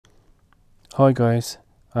Hi guys,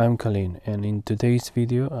 I'm Colin, and in today's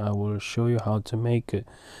video I will show you how to make a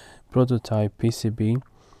prototype PCB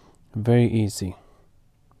very easy.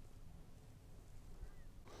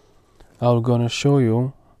 I'm gonna show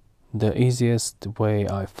you the easiest way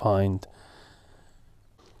I find.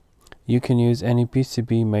 You can use any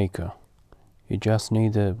PCB maker. You just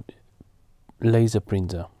need a laser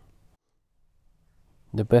printer.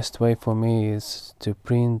 The best way for me is to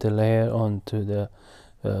print the layer onto the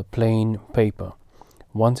plain paper.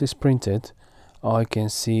 Once it's printed, I can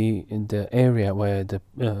see the area where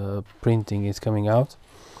the printing is coming out,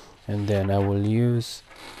 and then I will use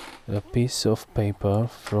a piece of paper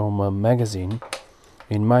from a magazine.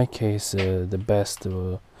 In my case, the best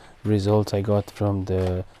result I got from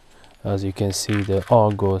as you can see, the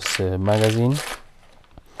Argos magazine.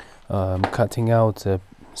 I'm cutting out a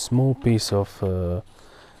small piece of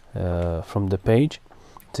from the page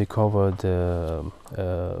to cover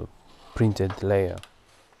the printed layer.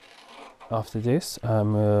 After this,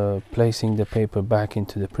 I'm placing the paper back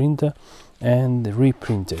into the printer and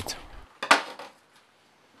reprint it.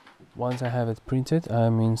 Once I have it printed,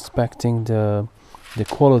 I'm inspecting the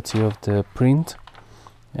quality of the print,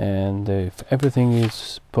 and if everything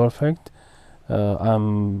is perfect,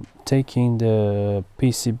 I'm taking the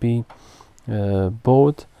PCB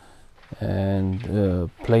board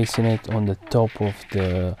and placing it on the top of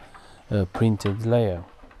the printed layer.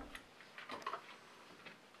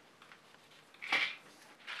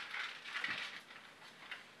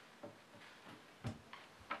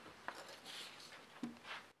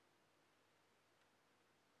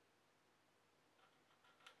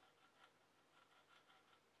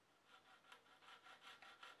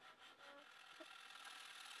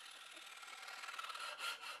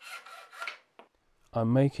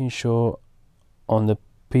 I'm making sure on the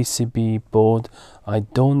PCB board I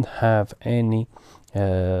don't have any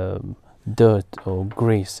dirt or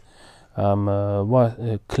grease. I'm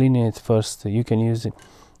cleaning it first. You can use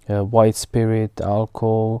white spirit,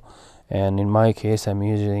 alcohol, and in my case I'm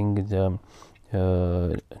using the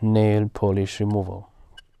nail polish removal.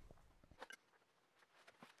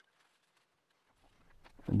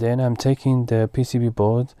 Then I'm taking the PCB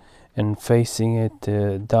board and facing it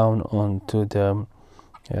down onto the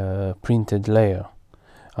printed layer.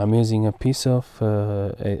 I'm using a piece of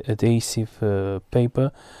adhesive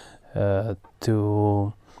paper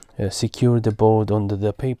to secure the board under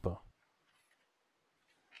the paper.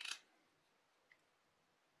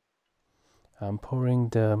 I'm pouring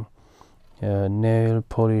the nail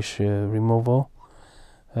polish removal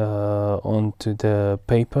onto the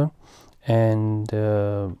paper, and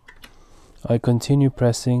I continue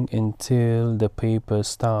pressing until the paper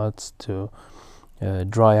starts to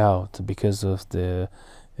dry out. Because of the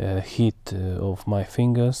heat of my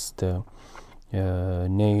fingers, the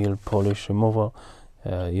nail polish removal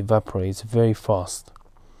evaporates very fast.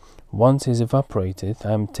 Once it's evaporated,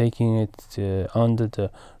 I'm taking it under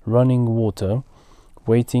the running water,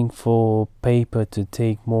 waiting for paper to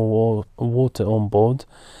take more water on board,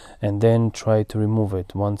 and then try to remove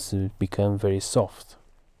it once it becomes very soft.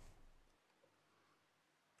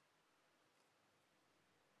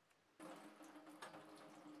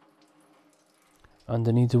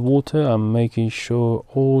 Underneath the water, I'm making sure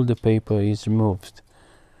all the paper is removed.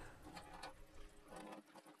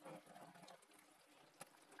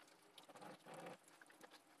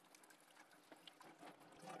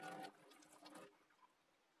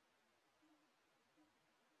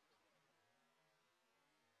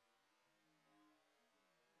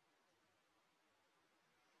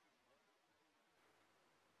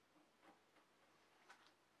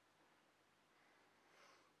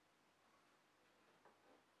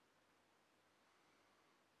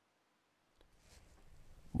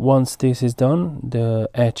 Once this is done, the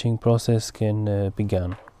etching process can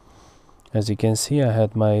begin. As you can see, I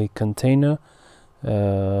had my container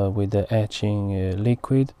with the etching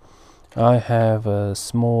liquid. I have a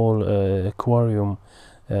small aquarium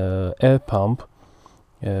air pump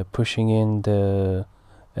pushing in the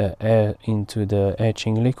air into the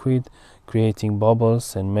etching liquid, creating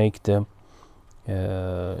bubbles and make the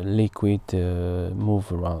liquid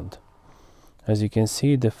move around. As you can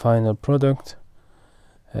see, the final product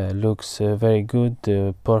looks very good.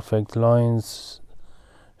 Perfect lines,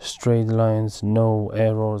 straight lines, no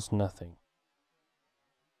errors, nothing.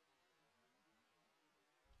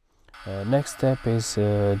 Next step is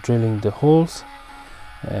drilling the holes,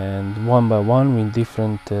 and one by one with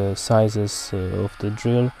different sizes of the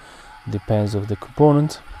drill, depends of the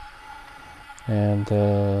component. And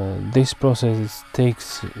this process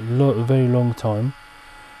takes very long time,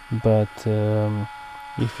 but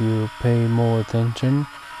if you pay more attention,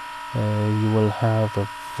 you will have a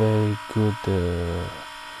very good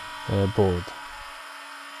board.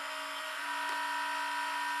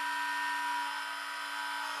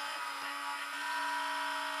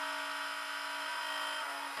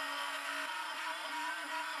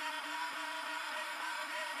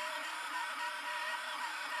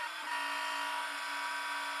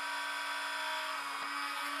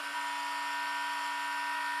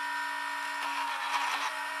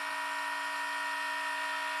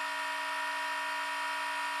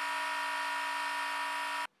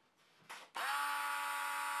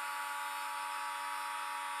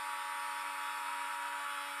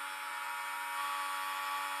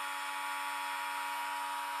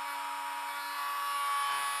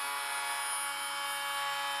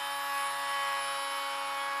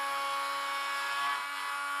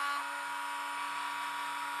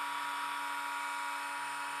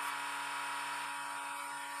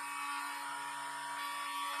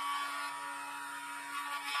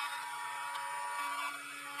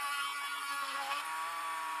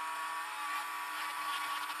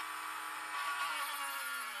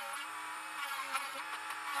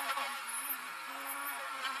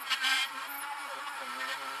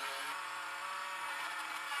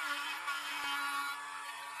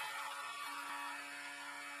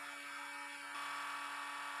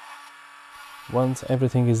 Once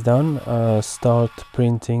everything is done, start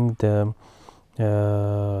printing the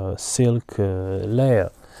silk layer.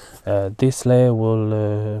 This layer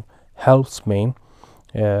will helps me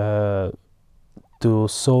to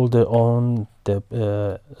solder on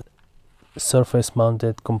the surface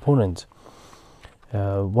mounted component.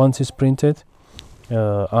 Once it's printed,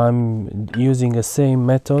 I'm using the same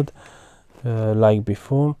method like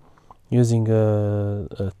before, using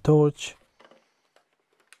a torch.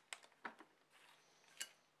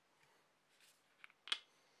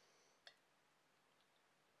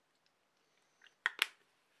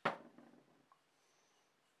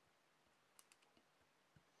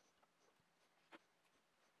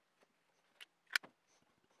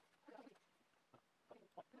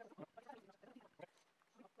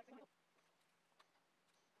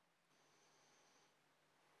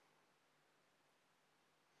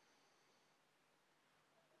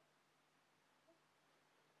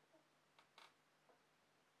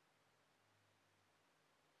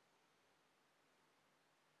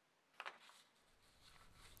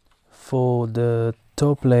 For the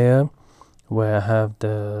top layer, where I have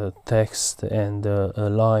the text and the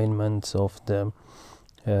alignment of the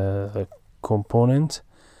component,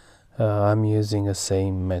 I'm using the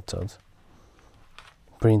same method,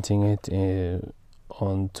 printing it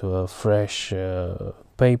onto a fresh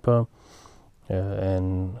paper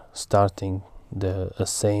and starting the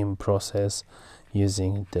same process,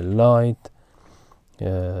 using the light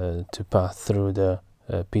to pass through the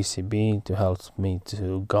PCB to help me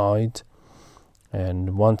to guide.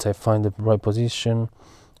 And once I find the right position,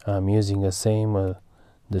 I'm using the same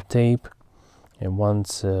the tape, and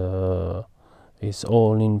once it's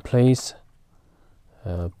all in place,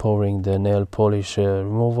 pouring the nail polish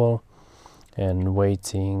removal and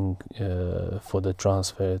waiting for the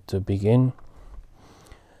transfer to begin.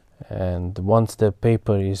 And once the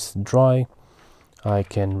paper is dry, I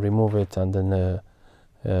can remove it under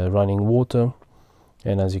the running water,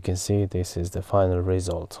 and as you can see, this is the final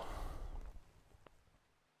result.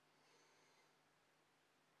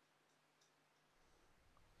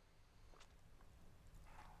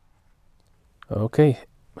 Okay,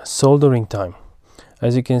 soldering time.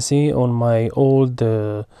 As you can see on my old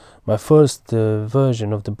my first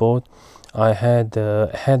version of the board, I had a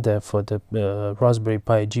header for the Raspberry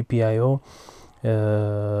Pi GPIO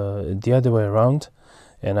the other way around,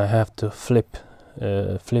 and I have to flip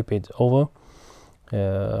it over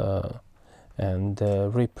and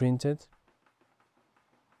reprint it.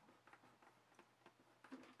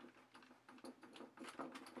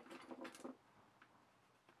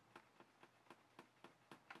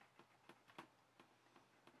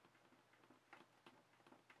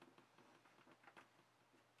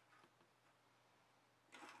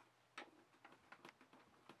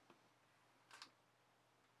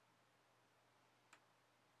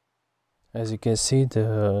 As you can see,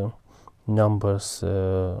 the numbers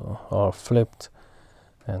are flipped,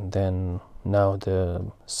 and then now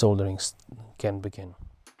the soldering can begin.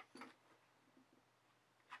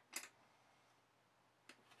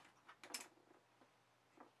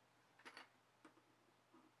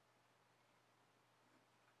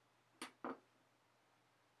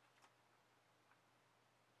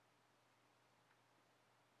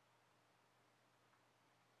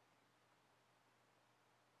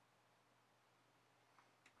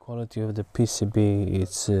 Quality of the PCB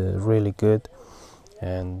is really good,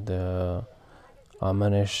 and I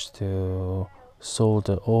managed to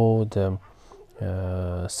solder all the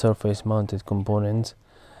surface mounted components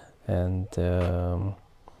and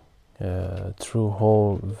through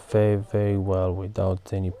hole very well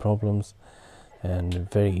without any problems, and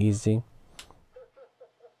very easy.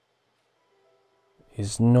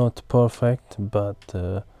 It's not perfect, but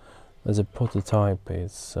as a prototype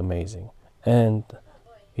it's amazing and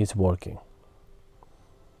it's working.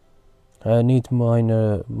 I need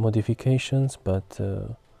minor modifications, but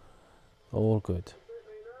all good.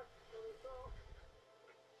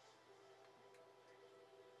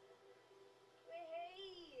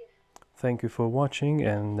 Thank you for watching,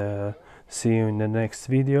 and see you in the next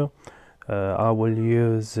video. I will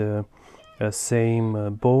use a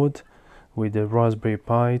same board with the Raspberry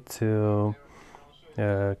Pi to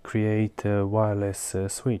create a wireless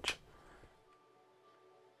switch.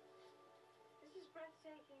 This is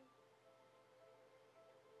breathtaking.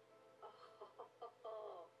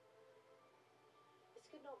 Oh, this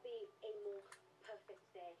could not be a more perfect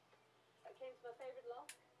day. I came to my favorite lock,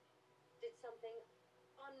 did something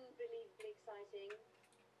unbelievably exciting,